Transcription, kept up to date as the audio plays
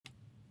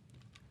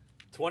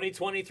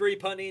2023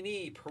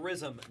 Panini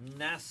Prizm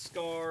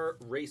NASCAR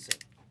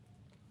Racing.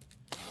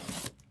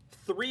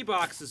 3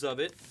 boxes of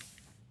it.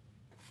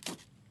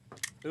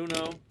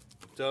 Uno,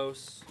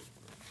 dos,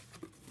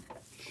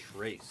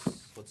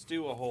 tres. Let's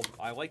do a whole.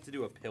 I like to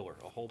do a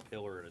whole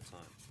pillar at a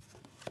time.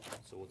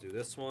 So we'll do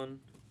this one.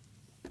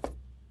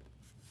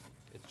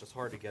 It's just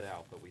hard to get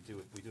out, but we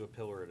do a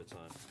pillar at a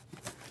time.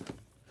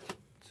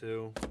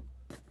 2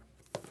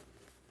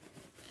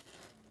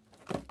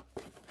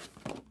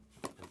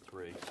 and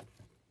 3.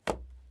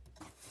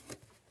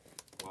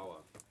 Voila.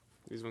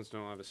 These ones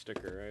don't have a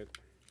sticker, right?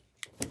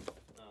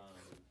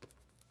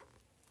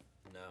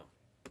 No.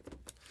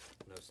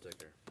 No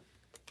sticker.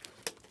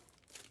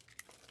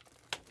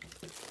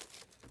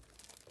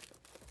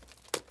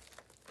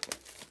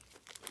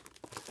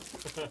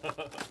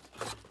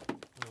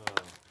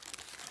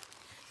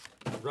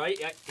 Right?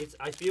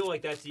 I feel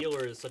like that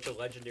dealer is such a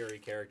legendary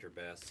character,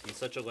 Bass. He's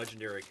such a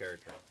legendary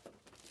character.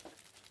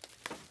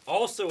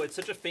 Also, it's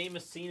such a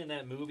famous scene in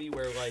that movie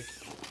where, like,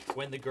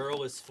 when the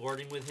girl is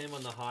flirting with him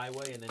on the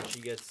highway and then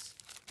she gets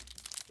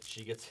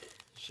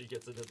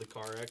into the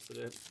car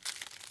accident.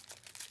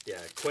 Yeah,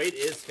 Quaid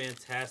is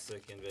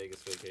fantastic in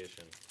Vegas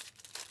Vacation.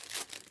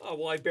 Oh,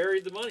 well, I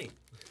buried the money.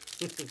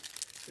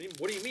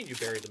 What do you mean you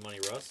buried the money,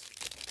 Russ?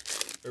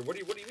 Or what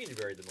do you mean you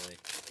buried the money?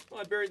 Well,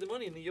 I buried the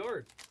money in the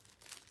yard.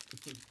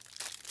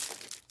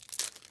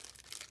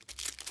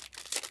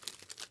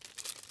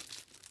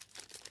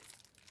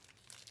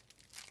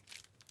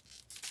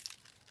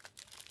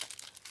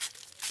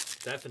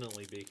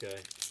 Definitely,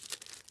 BK.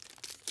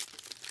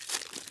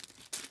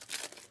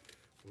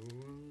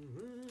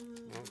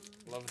 Well,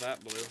 love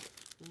that blue.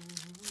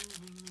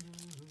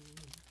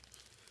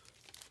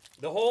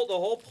 The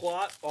whole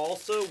plot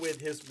also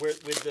with his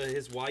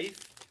wife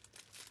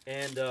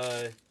and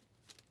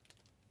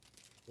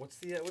what's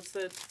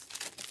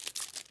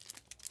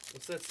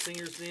that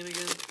singer's name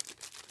again?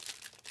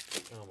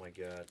 Oh my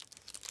god.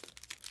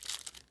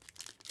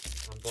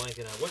 I'm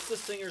blanking out. What's the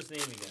singer's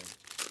name again?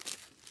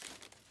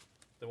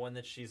 The one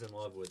that she's in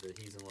love with, that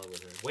he's in love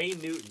with her. Wayne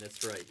Newton,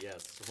 that's right,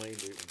 yes. Wayne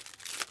Newton.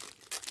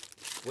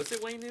 Was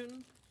it Wayne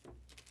Newton?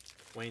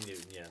 Wayne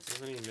Newton, yes.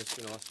 Isn't he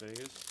Mr. Las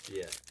Vegas?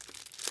 Yeah.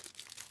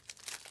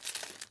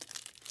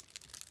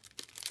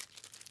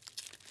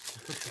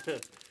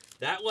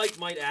 That, like,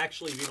 might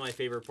actually be my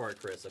favorite part,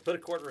 Chris. I put a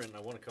quarter in and I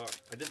won a car.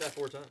 I did that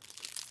 4 times.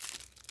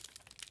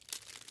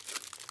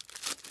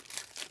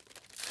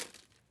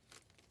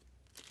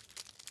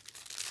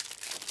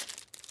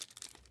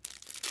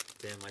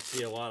 Damn, I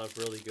see a lot of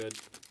really good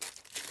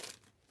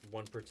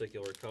one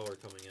particular color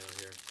coming out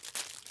here.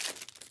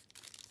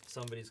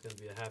 Somebody's going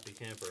to be a happy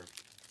camper.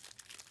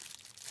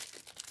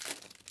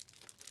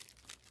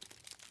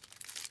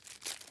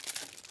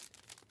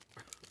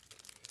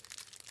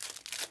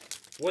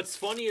 What's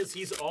funny is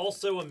he's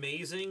also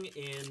amazing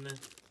in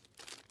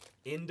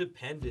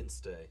Independence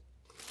Day.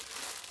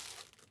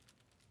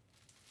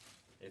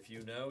 If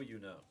you know, you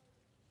know.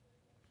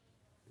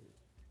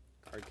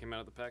 Card came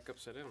out of the pack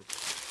upside down.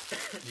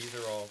 These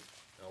are all,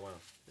 oh wow,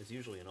 it's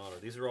usually an auto.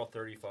 These are all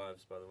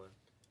 35s, by the way.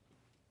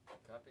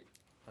 Copy.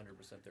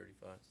 100%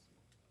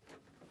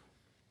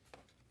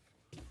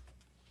 35s.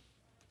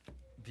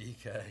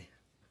 BK.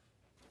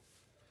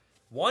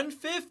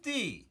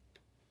 150!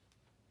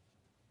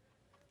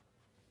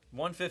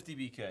 150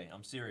 BK.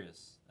 I'm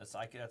serious.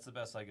 That's the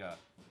best I got.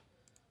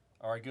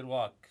 All right, good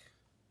luck.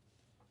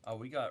 Oh,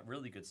 we got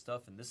really good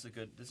stuff, and this is a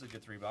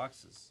good 3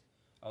 boxes.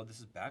 Oh, this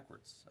is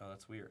backwards. Oh,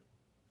 that's weird.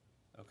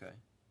 Okay,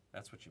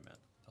 that's what you meant.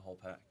 The whole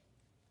pack.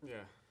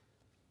 Yeah.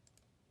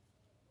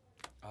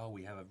 Oh,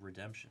 we have a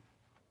redemption.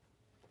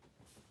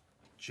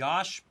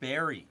 Josh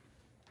Berry.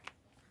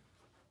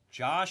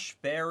 Josh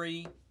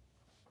Berry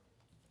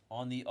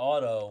on the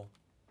auto.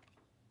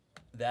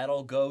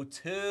 That'll go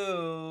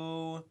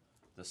to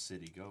the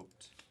City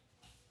Goat.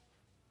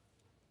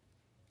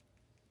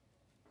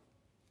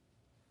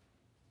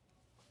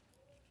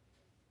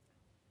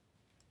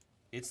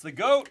 It's the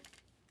GOAT.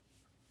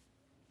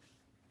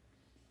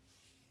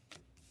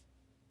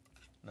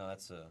 No,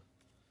 that's a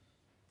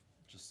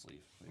just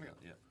sleeve.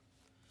 Yeah.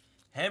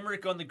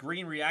 Hemrick on the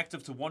green,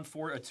 reactive to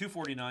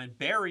 249.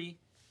 Barry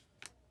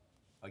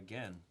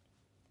again,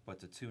 but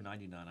to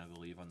 299, I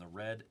believe, on the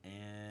red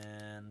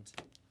and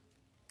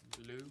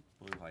blue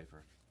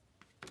hyper.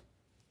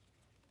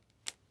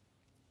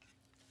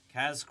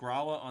 Kaz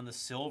Gralla on the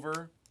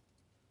silver.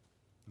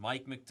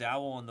 Mike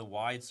McDowell on the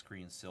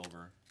widescreen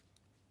silver.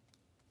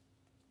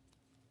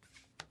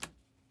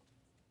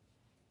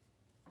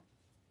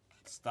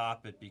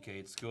 Stop it, BK.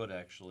 It's good,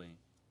 actually.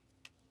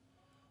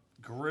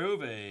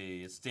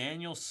 Groovy. It's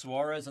Daniel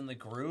Suarez on the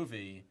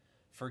Groovy.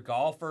 For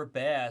Golfer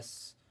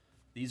Bass,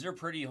 these are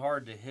pretty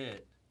hard to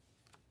hit.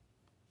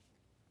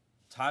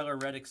 Tyler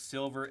Reddick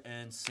silver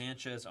and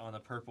Sanchez on the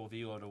purple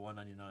velo to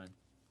 199.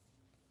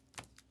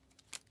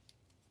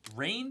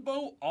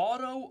 Rainbow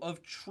auto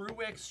of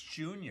Truex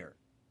Jr.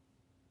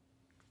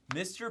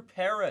 Mr.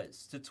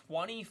 Perez to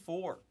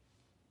 24.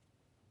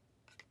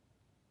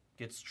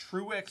 Gets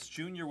Truex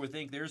Jr. with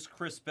ink. There's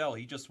Chris Bell.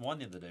 He just won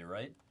the other day,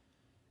 right?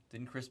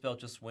 Didn't Chris Bell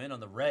just win on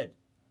the red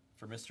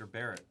for Mr.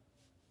 Barrett?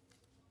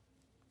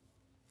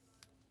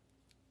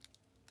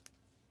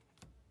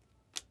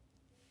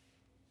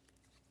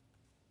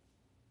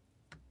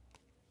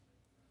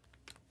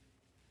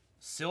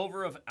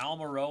 Silver of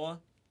Almirola,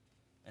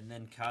 and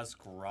then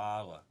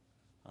Kazgrala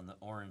on the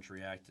orange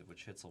reactive,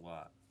 which hits a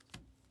lot.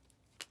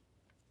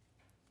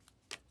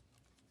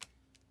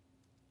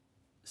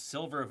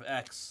 Silver of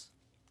X.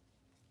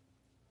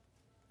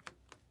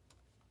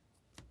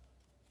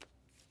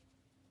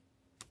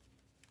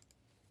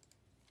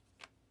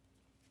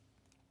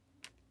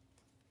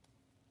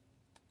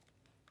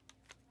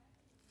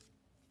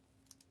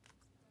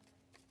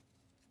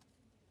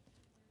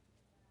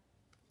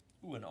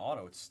 Ooh, an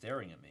auto. It's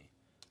staring at me.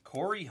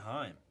 Corey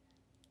Heim.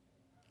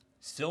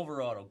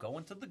 Silver auto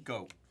going to the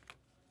GOAT.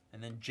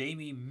 And then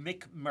Jamie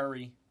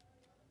McMurray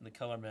in the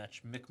color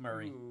match.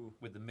 McMurray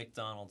with the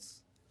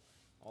McDonald's.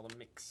 All the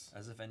mix.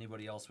 As if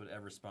anybody else would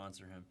ever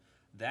sponsor him.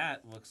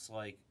 That looks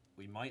like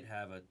we might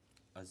have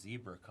a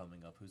zebra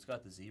coming up. Who's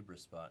got the zebra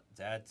spot?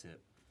 Dad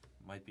tip.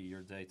 Might be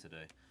your day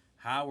today.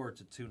 Howard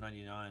to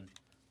 299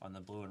 on the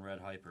blue and red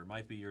hyper.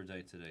 Might be your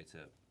day today,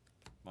 tip.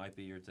 Might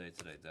be your day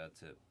today, Dad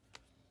tip.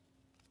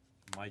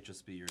 Might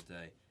just be your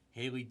day.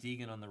 Haley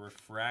Deegan on the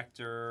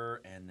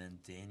refractor, and then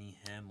Danny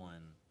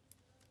Hamlin.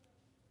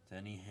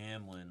 Danny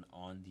Hamlin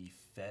on the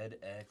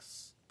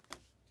FedEx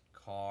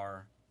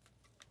car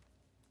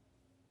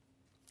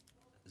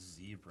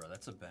zebra.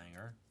 That's a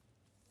banger.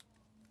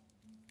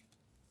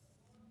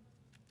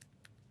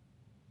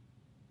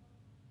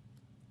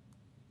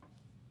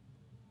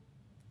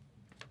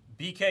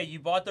 BK, you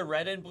bought the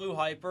red and blue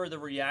hyper, the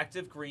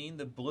reactive green,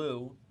 the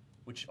blue,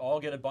 which all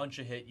get a bunch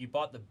of hit. You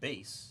bought the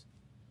base.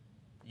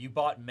 You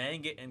bought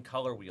manga and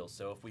color wheels.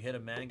 So if we hit a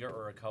manga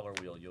or a color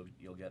wheel,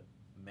 you'll get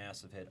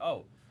massive hit.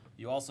 Oh,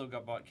 you also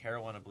bought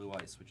Carolina Blue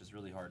Ice, which is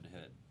really hard to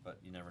hit, but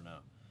you never know.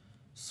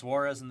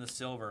 Suarez in the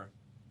silver.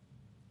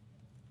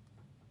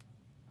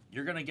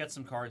 You're gonna get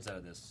some cards out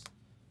of this,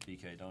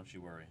 BK. Don't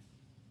you worry.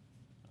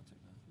 I'll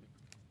take that.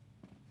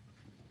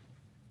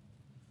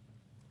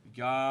 We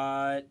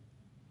got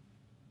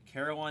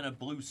Carolina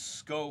Blue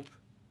Scope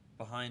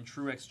behind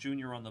Truex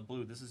Jr. on the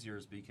blue. This is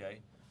yours, BK.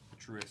 The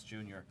Truex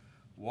Jr.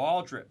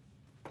 Waldrop.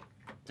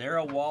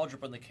 Darryl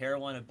Waldrop on the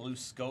Carolina Blue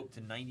Scope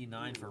to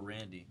 99 for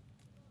Randy.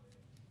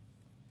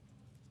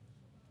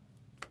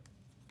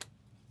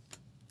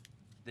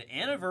 The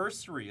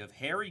anniversary of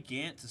Harry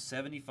Gant to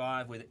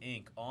 75 with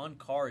ink on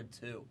card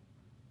 2.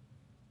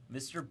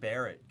 Mr.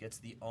 Barrett gets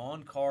the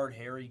on-card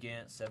Harry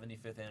Gant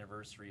 75th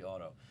anniversary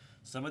auto.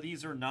 Some of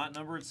these are not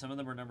numbered. Some of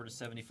them are numbered to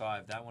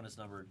 75. That one is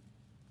numbered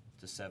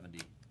to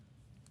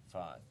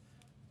 75.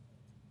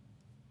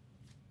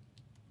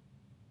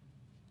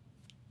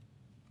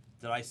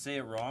 Did I say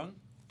it wrong,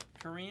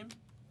 Kareem?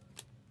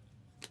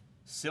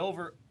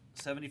 Silver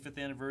 75th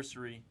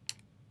anniversary.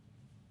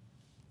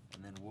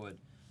 And then wood.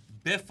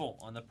 Biffle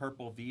on the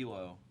purple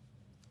velo.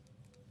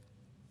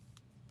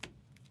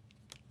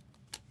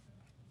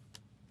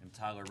 And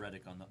Tyler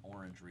Reddick on the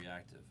orange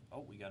reactive.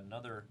 Oh, we got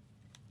another.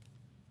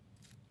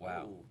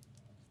 Wow. Ooh.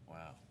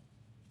 Wow.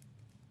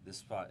 This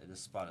spot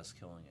is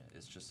killing it.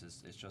 It's just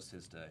his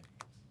day.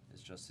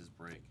 It's just his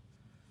break.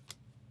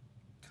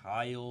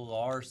 Kyle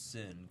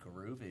Larson.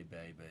 Groovy,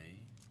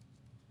 baby.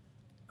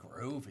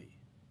 Groovy.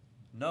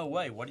 No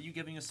way. What are you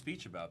giving a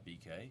speech about,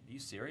 BK? Are you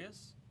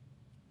serious?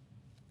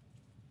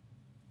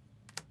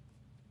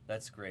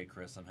 That's great,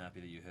 Chris. I'm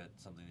happy that you hit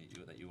something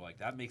that you like.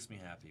 That makes me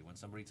happy when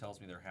somebody tells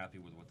me they're happy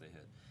with what they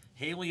hit.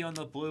 Haley on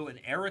the blue and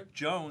Eric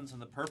Jones on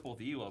the purple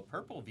velo.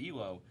 Purple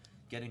velo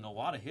getting a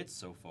lot of hits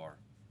so far.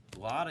 A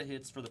lot of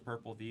hits for the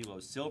purple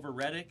velo. Silver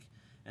Reddick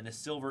and a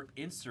silver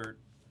insert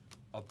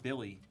of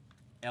Billy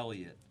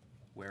Elliott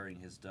wearing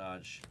his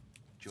Dodge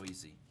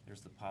jersey.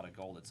 There's the pot of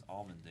gold. It's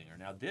Almendinger.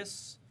 Now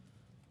this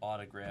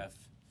autograph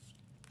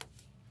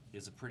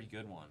is a pretty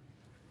good one.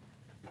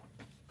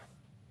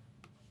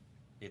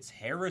 It's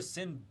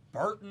Harrison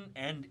Burton,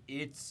 and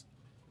it's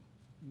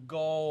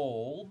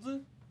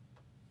gold.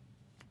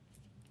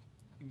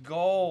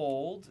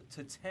 Gold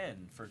to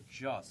 10 for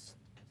just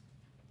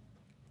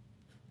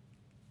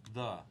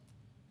the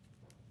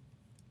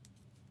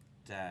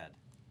dad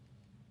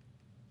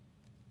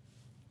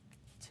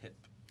tip.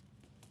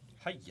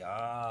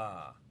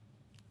 Hiya.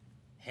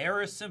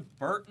 Harrison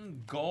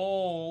Burton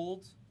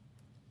gold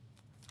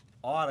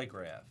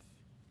autograph.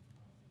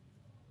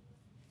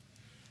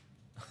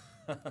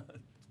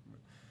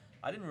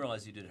 I didn't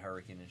realize you did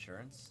hurricane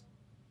insurance.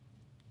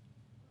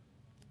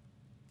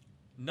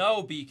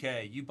 No,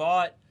 BK. You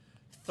bought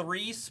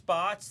 3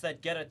 spots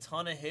that get a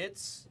ton of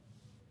hits.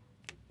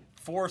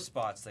 4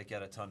 spots that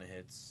get a ton of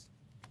hits.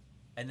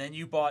 And then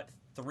you bought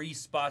 3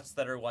 spots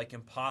that are like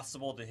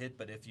impossible to hit,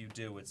 but if you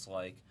do, it's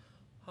like,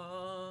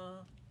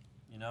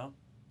 you know?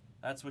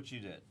 That's what you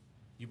did.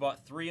 You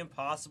bought 3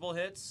 impossible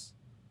hits.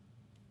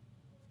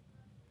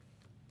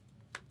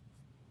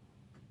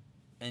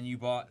 And you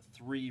bought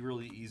 3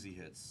 really easy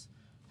hits.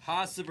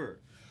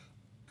 Hossever,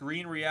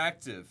 green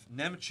reactive.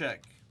 Nemchek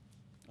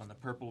on the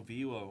purple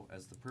velo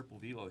as the purple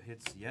velo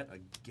hits yet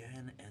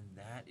again, and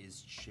that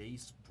is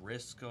Chase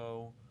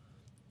Briscoe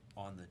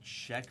on the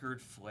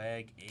checkered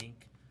flag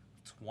ink,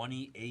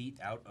 28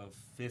 out of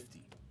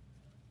 50.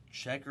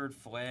 Checkered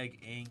flag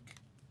ink,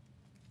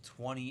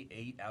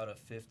 28 out of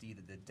 50.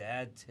 The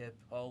dad tip,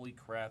 holy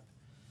crap.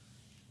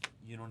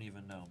 You don't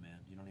even know, man.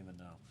 You don't even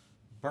know.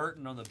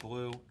 Burton on the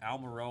blue,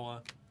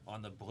 Almirola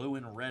on the blue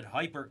and red,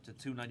 hyper to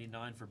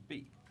 299 for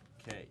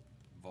BK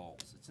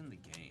Vols. It's in the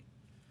game.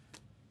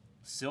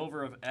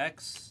 Silver of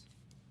X.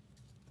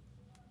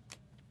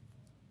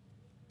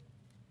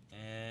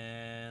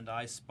 And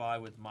I spy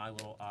with my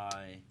little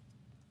eye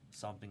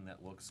something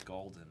that looks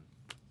golden.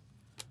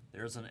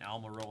 There's an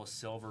Almirola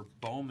silver.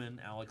 Bowman,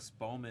 Alex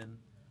Bowman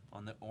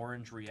on the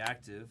orange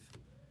reactive.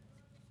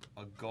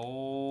 A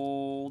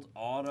gold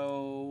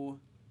auto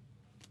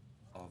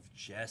of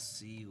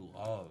Jesse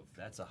Love.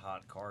 That's a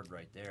hot card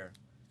right there.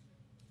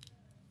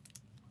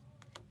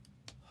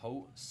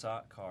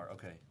 Hosakar.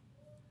 Okay.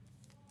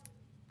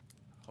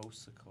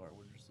 Hosakar.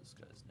 What is this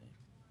guy's name?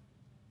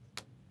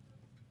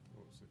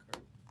 What was the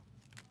card?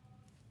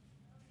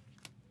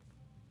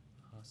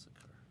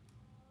 Hosakar.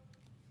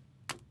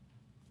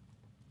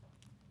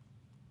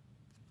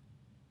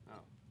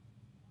 Oh.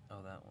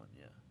 Oh, that one,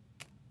 yeah.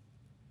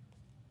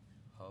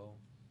 Hosakar.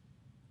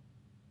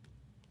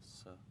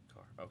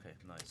 Okay,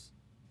 nice.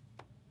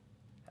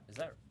 Is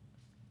that...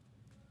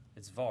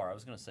 It's VAR. I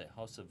was going to say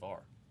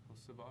Hosavar.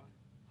 Hosavar?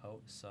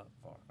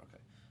 Hosavar. Okay.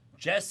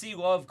 Jesse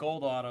Love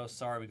Gold Auto.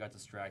 Sorry, we got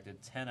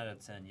distracted. 10 out of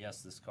 10.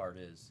 Yes, this card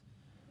is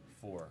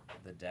for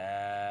the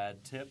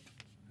dad tip,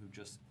 who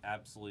just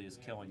absolutely is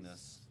killing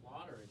this.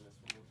 Slaughtering this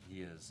one.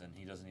 He is, and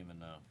he doesn't even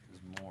know.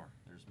 There's more.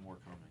 There's more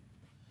coming.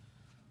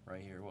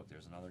 Right here. Look,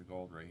 there's another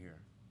gold right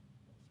here.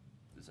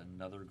 There's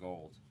another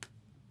gold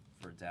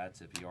for dad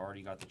tip. He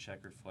already got the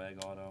checkered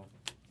flag auto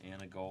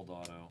and a gold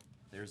auto.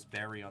 There's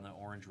Barry on the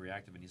orange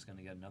reactive, and he's going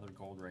to get another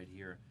gold right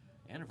here.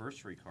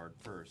 Anniversary card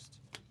first.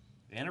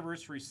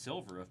 Anniversary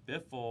silver of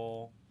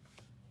Biffle,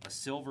 a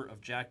silver of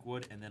Jack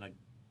Wood, and then a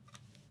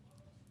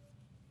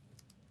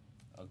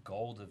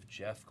gold of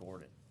Jeff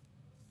Gordon.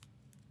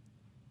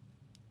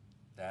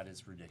 That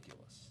is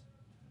ridiculous.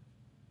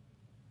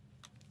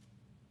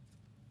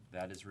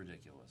 That is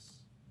ridiculous.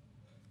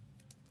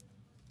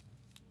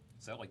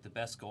 Is that like the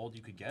best gold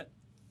you could get?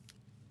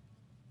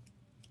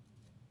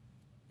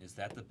 Is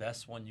that the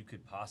best one you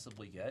could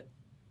possibly get?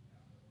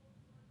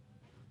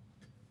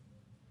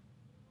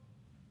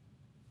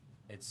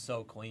 It's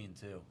so clean,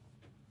 too.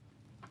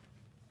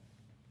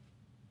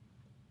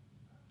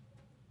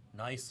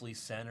 Nicely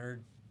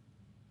centered.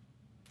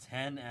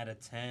 10 out of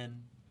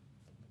 10.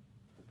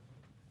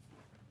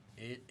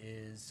 It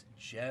is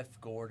Jeff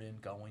Gordon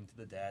going to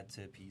the dad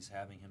tip. He's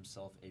having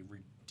himself a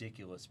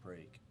ridiculous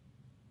break.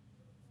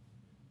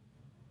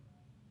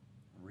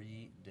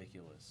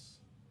 Ridiculous.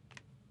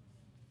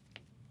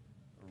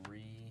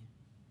 Ridiculous.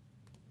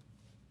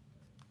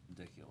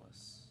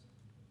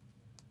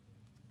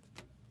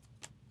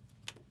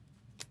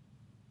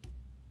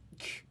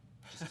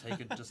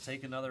 Just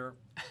take another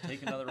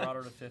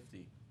auto to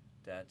 50.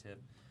 Dad tip.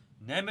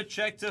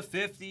 Nemechek to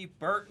 50.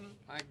 Burton.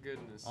 My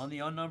goodness. On the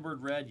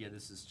unnumbered red. Yeah,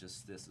 this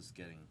is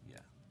getting, yeah.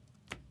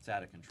 It's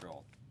out of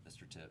control,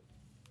 Mr. Tip.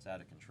 It's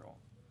out of control.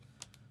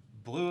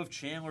 Blue of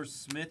Chandler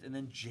Smith, and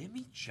then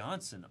Jimmy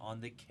Johnson on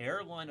the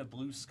Carolina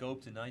Blue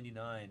Scope to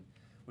 99,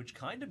 which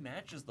kind of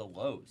matches the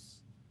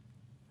lows.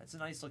 That's a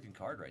nice looking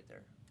card right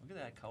there. Look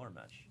at that color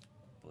match.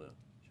 Blue.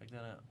 Check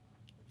that out.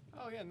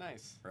 Oh, yeah,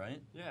 nice.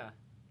 Right? Yeah,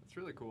 that's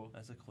really cool.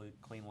 That's a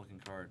clean looking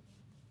card.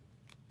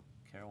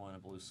 Carolina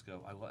Blue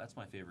Scope. That's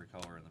my favorite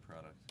color in the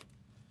product.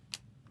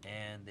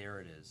 And there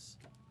it is.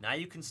 Now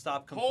you can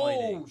stop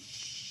complaining. Oh,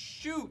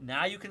 shoot!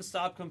 Now you can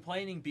stop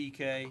complaining,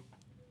 BK.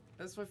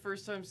 That's my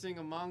first time seeing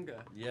a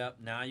manga. Yep,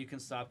 now you can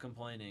stop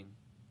complaining.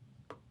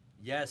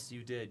 Yes,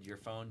 you did. Your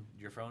phone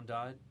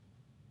died?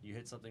 You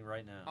hit something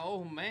right now.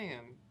 Oh,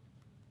 man.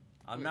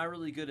 I'm not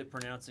really good at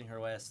pronouncing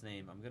her last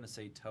name. I'm going to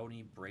say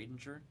Tony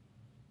Bradinger.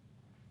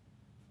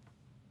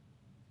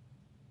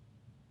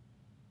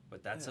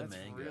 But that's a manga.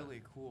 That's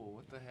really cool.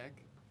 What the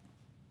heck?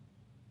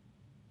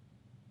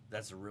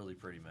 That's a really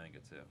pretty manga,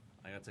 too.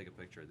 I got to take a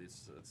picture of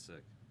these. That's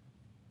sick.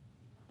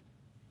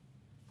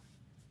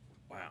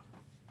 Wow.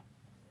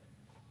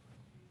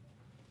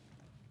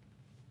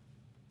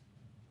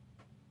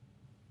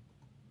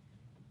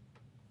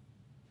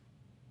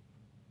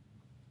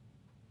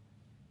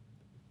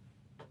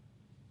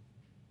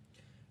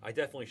 I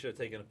definitely should have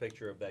taken a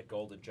picture of that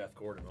golden Jeff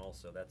Gordon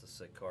also. That's a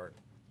sick card.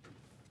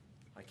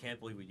 I can't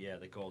believe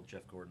the gold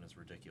Jeff Gordon is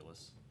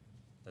ridiculous.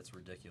 That's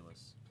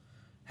ridiculous.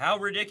 How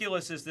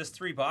ridiculous is this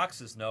 3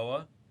 boxes,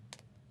 Noah?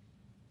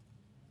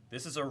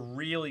 This is a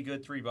really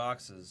good 3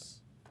 boxes.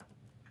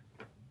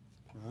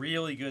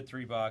 Really good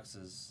 3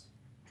 boxes.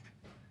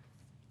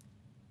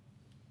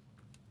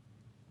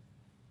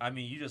 I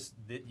mean,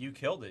 you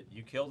killed it.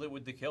 You killed it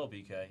with the kill,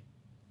 BK.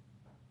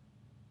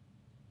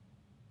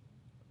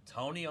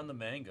 Tony on the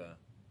manga.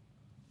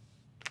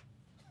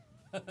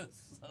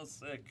 So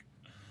sick.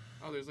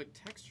 Oh, there's like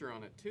texture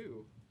on it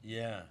too.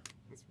 Yeah.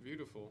 It's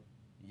beautiful.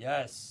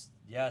 Yes,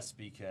 yes,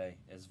 BK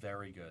is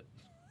very good.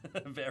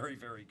 Very,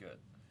 very good.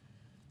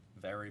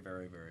 Very,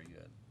 very, very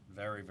good.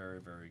 Very, very,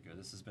 very good.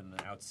 This has been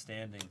an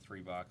outstanding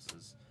 3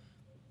 boxes.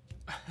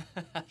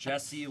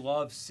 Jesse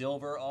Love,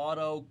 silver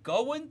auto,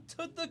 going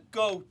to the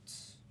GOAT.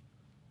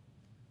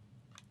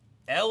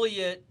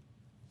 Elliott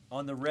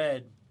on the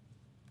red.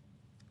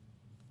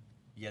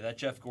 Yeah, that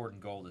Jeff Gordon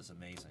gold is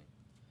amazing.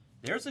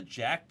 There's a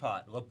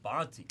jackpot.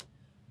 Labonte.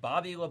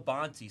 Bobby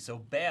Labonte. So,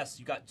 Bass,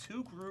 you got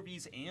 2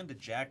 groovies and a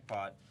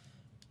jackpot.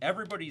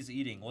 Everybody's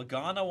eating.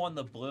 Logano on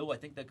the blue. I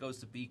think that goes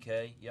to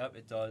BK. Yep,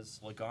 it does.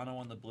 Logano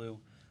on the blue.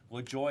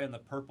 LaJoy on the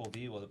purple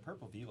Velo. The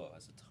purple Velo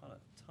has a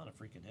ton of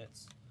freaking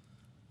hits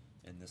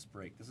in this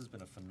break. This has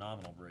been a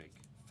phenomenal break.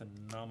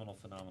 Phenomenal,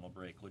 phenomenal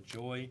break.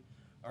 LaJoy,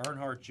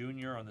 Earnhardt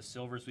Jr. on the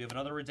silvers. We have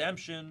another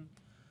redemption.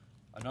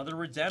 Another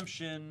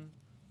redemption.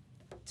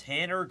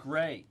 Tanner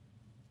Gray.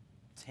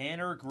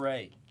 Tanner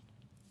Gray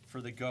for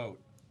the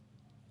GOAT.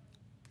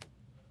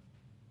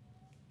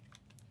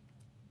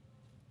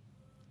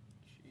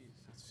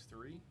 Jeez, that's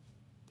 3?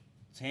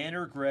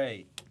 Tanner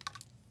Gray.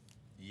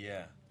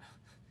 Yeah.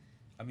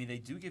 I mean, they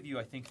do give you,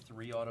 I think,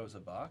 3 autos a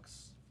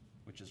box,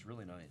 which is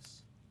really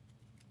nice.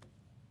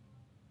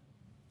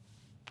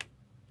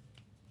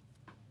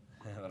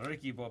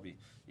 Ricky Bobby.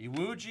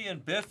 Iwuji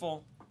and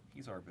Biffle.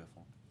 He's our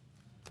Biffle.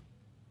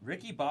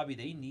 Ricky Bobby,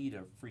 they need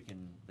a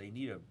freaking, That'd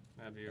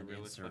be a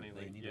really insert. funny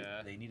link.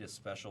 They need a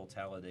special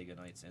Talladega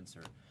Nights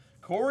insert.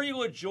 Corey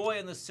LaJoy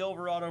in the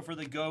silver auto for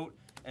the GOAT.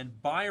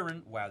 And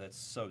Byron, wow, that's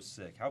so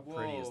sick. How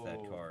pretty is that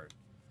card?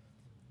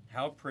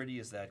 How pretty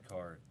is that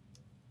card?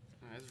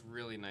 That's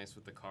really nice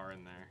with the car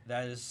in there.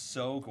 That is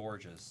so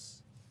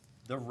gorgeous.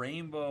 The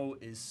rainbow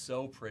is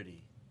so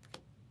pretty.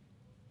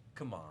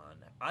 Come on.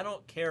 I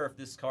don't care if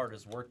this card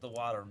is worth the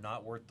lot or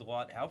not worth the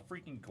lot. How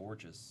freaking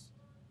gorgeous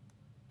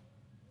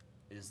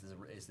is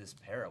this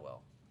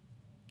parallel?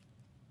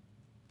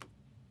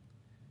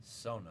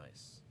 So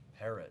nice.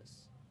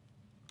 Perez.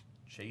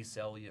 Chase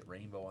Elliott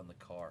rainbow on the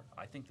car.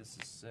 I think this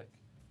is sick.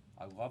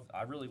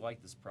 I really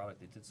like this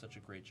product. They did such a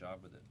great job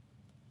with it.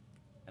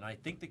 And I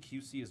think the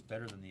QC is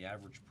better than the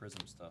average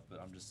Prizm stuff,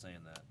 but I'm just saying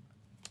that.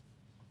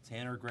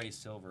 Tanner Gray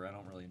silver, I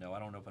don't really know. I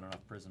don't open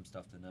enough Prizm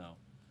stuff to know.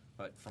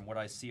 But from what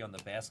I see on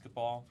the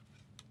basketball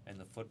and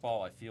the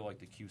football, I feel like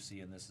the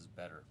QC in this is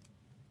better.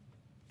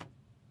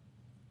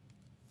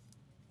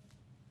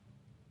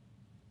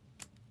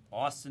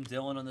 Austin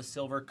Dillon on the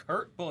silver.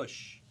 Kurt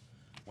Busch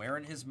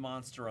wearing his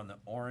monster on the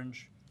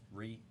orange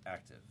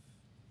reactive.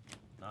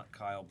 Not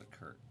Kyle, but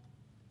Kurt.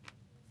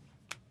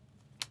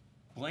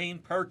 Blaine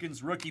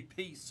Perkins, rookie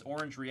piece,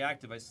 orange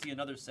reactive. I see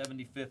another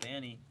 75th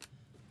Annie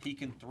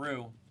peeking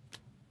through.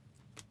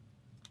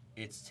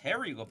 It's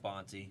Terry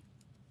Labonte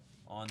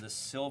on the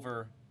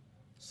silver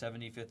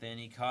 75th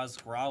Annie.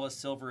 Kaz Grala,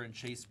 silver, and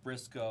Chase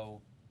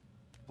Briscoe,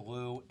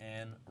 blue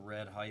and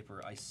red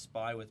hyper. I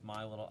spy with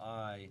my little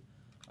eye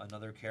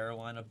another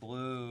Carolina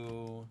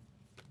blue.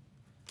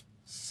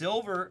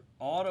 Silver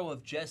auto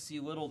of Jesse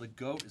Little. The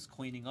GOAT is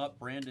cleaning up.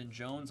 Brandon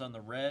Jones on the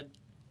red.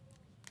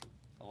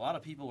 A lot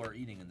of people are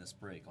eating in this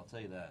break, I'll tell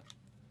you that.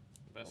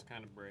 Best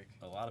kind of break.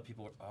 A lot of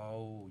people are,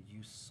 oh,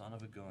 you son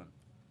of a gun.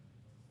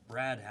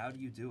 Brad, how do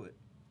you do it?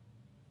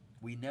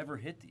 We never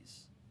hit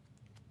these.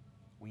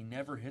 We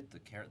never hit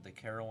the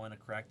Carolina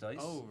cracked ice.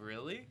 Oh,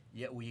 really?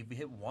 Yeah, we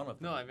hit one of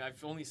them. No, I mean,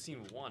 I've only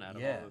seen one out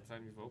of all the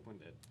time you've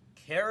opened it.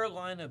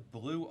 Carolina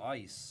blue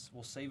ice.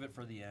 We'll save it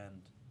for the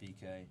end,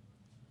 BK.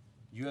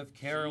 You have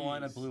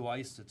Carolina blue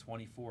ice to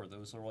 24.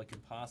 Those are like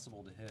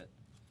impossible to hit.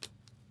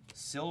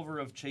 Silver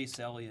of Chase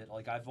Elliott.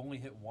 Like, I've only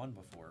hit one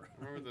before.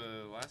 Remember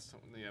the last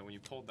time, when you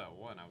pulled that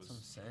one, I was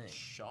saying.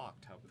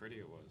 Shocked how pretty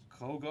it was.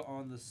 Koga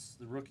on the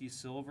rookie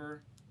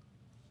silver.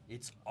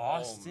 It's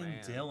Austin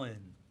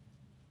Dillon.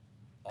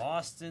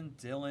 Austin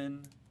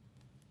Dillon.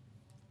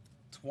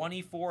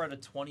 24 out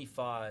of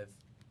 25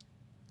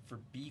 for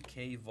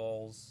BK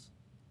Vols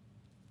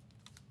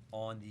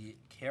on the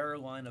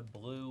Carolina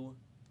blue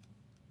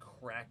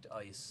cracked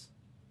ice.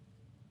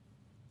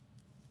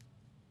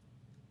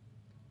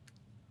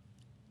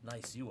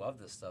 Nice. You love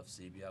this stuff,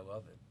 CB. I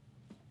love it.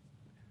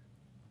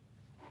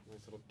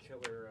 Nice little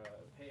killer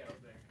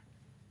payout there.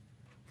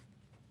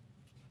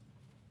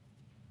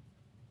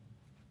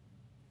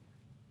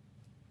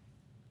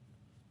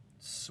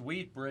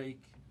 Sweet break.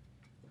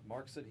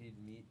 Mark said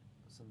he'd meet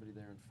somebody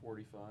there in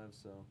 45,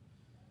 so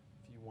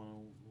if you want to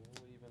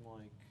leave in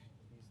like,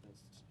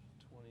 that's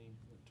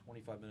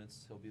 25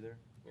 minutes, he'll be there.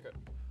 Okay.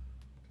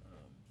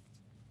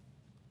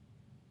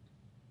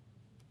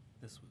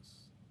 This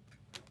was...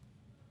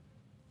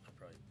 I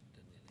probably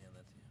didn't need to hand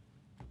that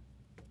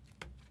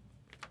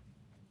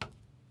to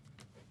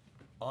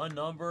you.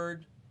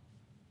 Unnumbered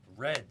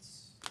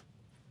Reds.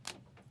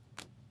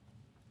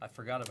 I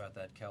forgot about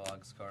that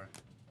Kellogg's car.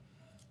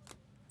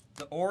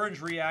 The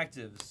orange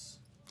reactives.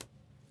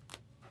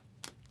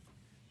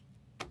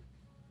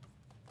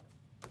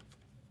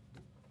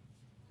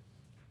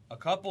 A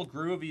couple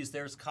groovies.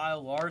 There's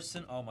Kyle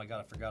Larson. Oh my god,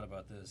 I forgot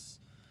about this.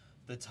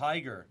 The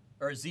Tiger,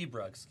 or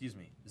Zebra, excuse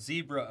me.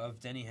 Zebra of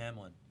Denny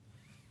Hamlin.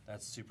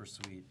 That's super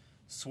sweet.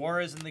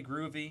 Suarez in the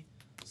groovy.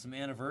 Some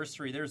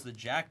anniversary. There's the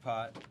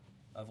jackpot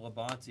of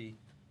Labonte.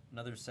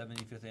 Another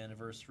 75th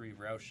anniversary.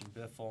 Roush and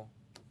Biffle.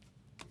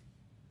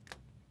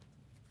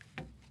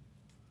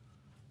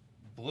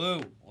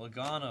 Blue.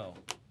 Logano.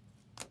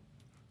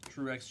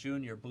 Truex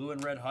Jr. Blue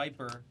and red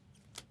Hyper.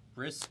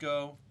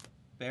 Briscoe.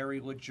 Barry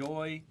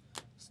LaJoy.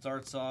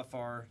 Starts off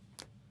our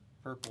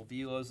purple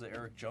Velos. The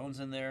Eric Jones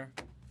in there.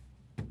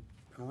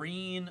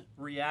 Green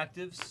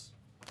Reactives.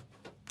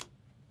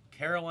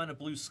 Carolina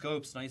Blue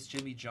Scopes. Nice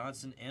Jimmy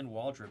Johnson and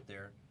Waldrop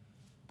there.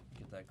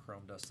 Get that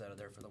chrome dust out of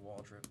there for the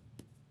Waldrop.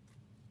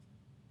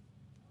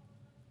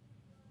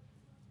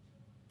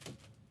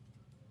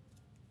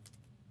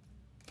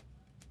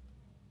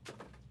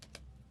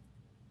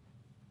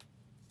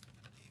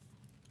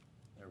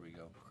 There we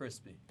go.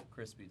 Crispy.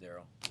 Crispy,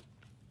 Daryl.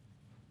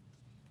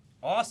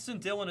 Austin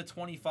Dillon at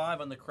 25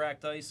 on the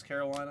cracked ice,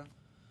 Carolina.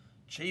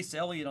 Chase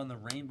Elliott on the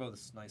rainbow.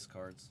 This is nice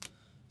cards.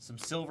 Some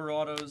silver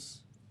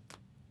autos.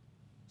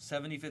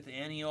 75th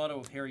Annie auto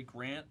of Harry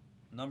Grant,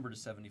 number to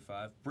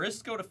 75.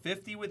 Briscoe to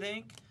 50 with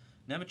ink.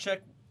 Nemechek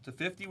to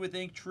 50 with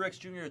ink. Truex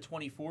Jr. to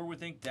 24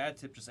 with ink. Dad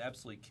Tip just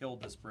absolutely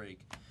killed this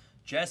break.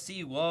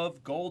 Jesse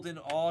Love, golden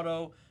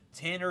auto.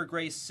 Tanner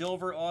Gray,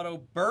 silver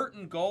auto.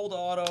 Burton, gold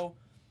auto.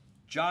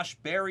 Josh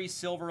Berry,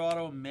 silver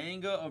auto.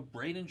 Manga of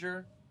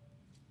Bradinger.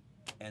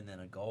 And then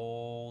a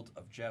gold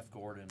of Jeff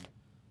Gordon.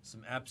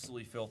 Some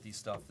absolutely filthy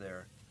stuff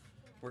there.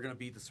 We're going to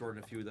beat the sword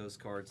in a few of those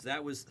cards.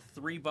 That was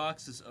 3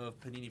 boxes of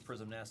Panini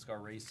Prizm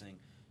NASCAR Racing.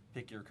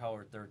 Pick your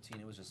color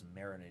 13. It was just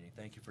marinating.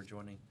 Thank you for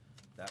joining.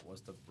 That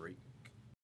was the break.